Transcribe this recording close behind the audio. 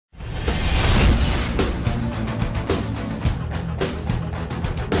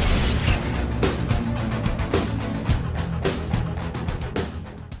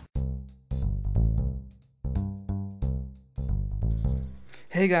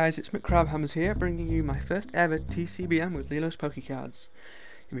Hey guys, it's McCrabhammers here, bringing you my first ever TCBM with Lilospokecards.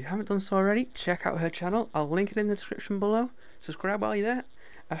 If you haven't done so already, check out her channel. I'll link it in the description below. Subscribe while you're there.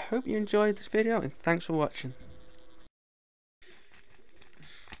 I hope you enjoyed this video and thanks for watching.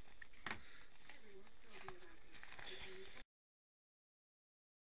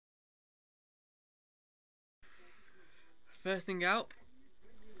 First thing out,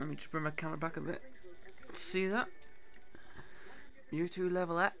 let me just bring my camera back a bit. See that? U2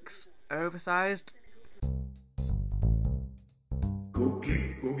 level X, oversized.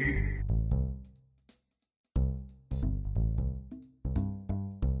 Cookie, cookie.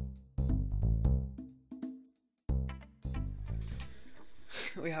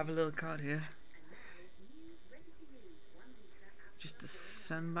 We have a little card here. Just a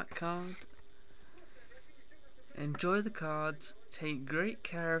send back card. Enjoy the cards, take great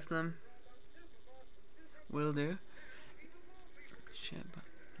care of them. Will do.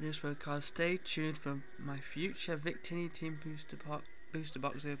 Lilospokecards, stay tuned for my future Victini Team booster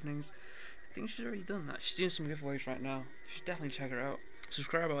box openings. I think she's already done that. She's doing some giveaways right now. You should definitely check her out.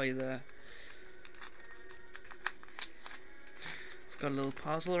 Subscribe while you're there. It's got a little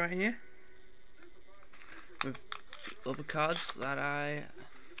puzzle right here with other cards that I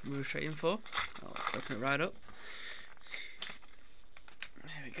was trading for. I'll open it right up.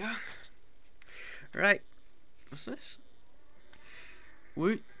 There we go. Right, what's this?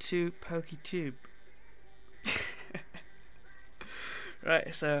 Woot to PokeTube.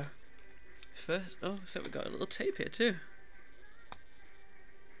 Right, so first, so we got a little tape here too.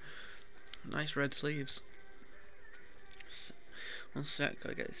 Nice red sleeves. One sec,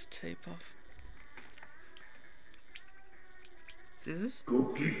 gotta get this tape off. Scissors?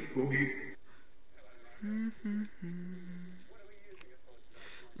 Cookie, cookie.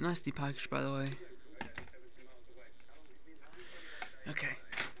 Nicely packaged, by the way. Okay.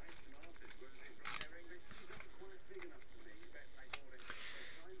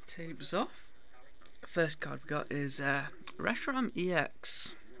 Tape's off. First card we got is Restaurant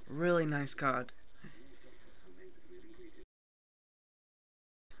EX. Really nice card.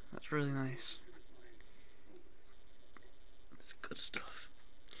 That's really nice. It's good stuff.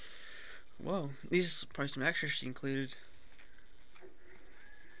 Whoa, these are probably some extras she included.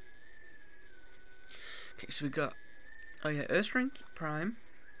 Okay, so we got, oh yeah, Earthring Prime,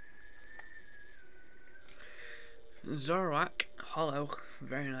 Zoroark Hollow,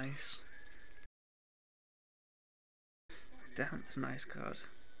 very nice. Damn, it's a nice card.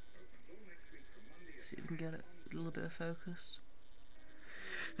 See if we can get it a little bit of focus.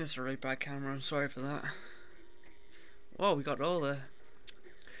 This is a really bad camera, I'm sorry for that. Whoa, we got all the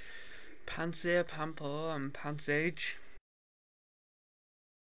Pansear, Pampor, and Pansage.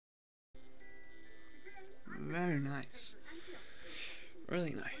 Very nice.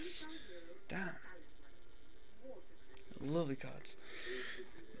 Really nice. Damn. Lovely cards.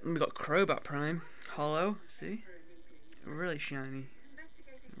 And we got Crobat Prime, Hollow, see? Really shiny.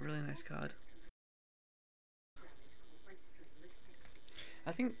 Really nice card.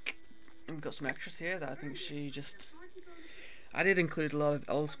 I think we've got some extras here that I think she just... I did include a lot of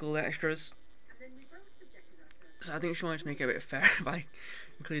old school extras, so I think she wanted to make it a bit fair by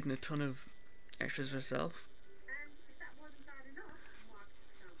including a ton of extras herself.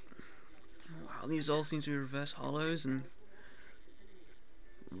 Wow, these all seem to be reverse hollows and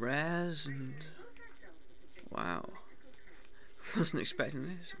rares and... wow. Wasn't expecting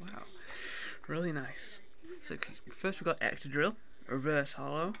this, wow. Really nice. So first we've got Excadrill, reverse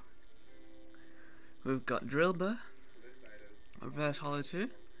hollow. We've got Drillbur, reverse hollow too.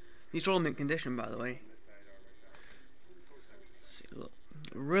 These are all mint condition, by the way. Let's see, look,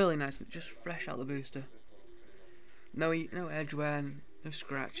 really nice, just fresh out the booster. No edge wear, no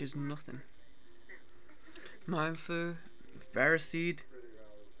scratches, nothing. Minefu, Veriseed,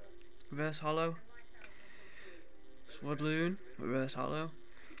 reverse hollow. Swadloon, reverse hollow.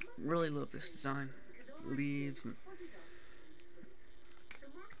 Really love this design. Leaves and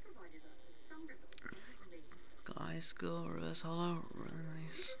Gliscor, reverse hollow, really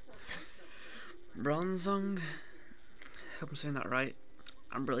nice. Bronzong, hope I'm saying that right.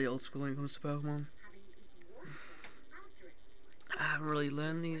 I'm really old school when it comes to Pokemon. I haven't really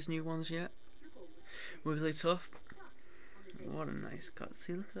learned these new ones yet. Wigglytuff, what a nice card.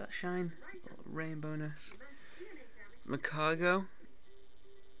 See, look at that shine. Rainbowness. Macargo,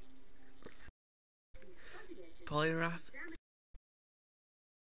 Poliwrath,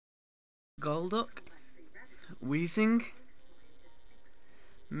 Golduck, Weezing,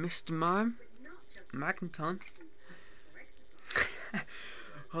 Mr. Mime, Magneton,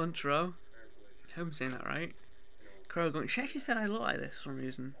 Huntro, I hope I'm saying that right, Krogan. She actually said I look like this for some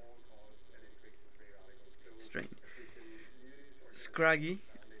reason. Strange. Scraggy.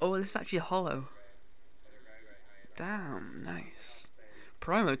 Oh, this is actually hollow. Damn, nice.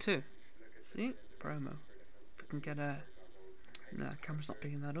 Promo too. See? Promo. If we can get a... No, the camera's not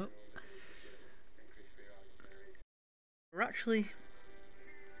picking that up. We're actually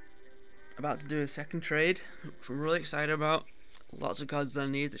about to do a second trade, which I'm really excited about. Lots of cards that I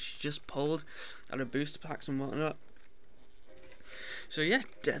need that she just pulled out of booster packs and whatnot. So yeah,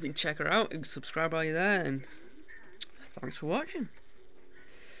 definitely check her out and subscribe while you're there, and thanks for watching.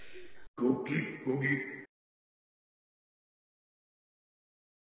 Cookie, cookie.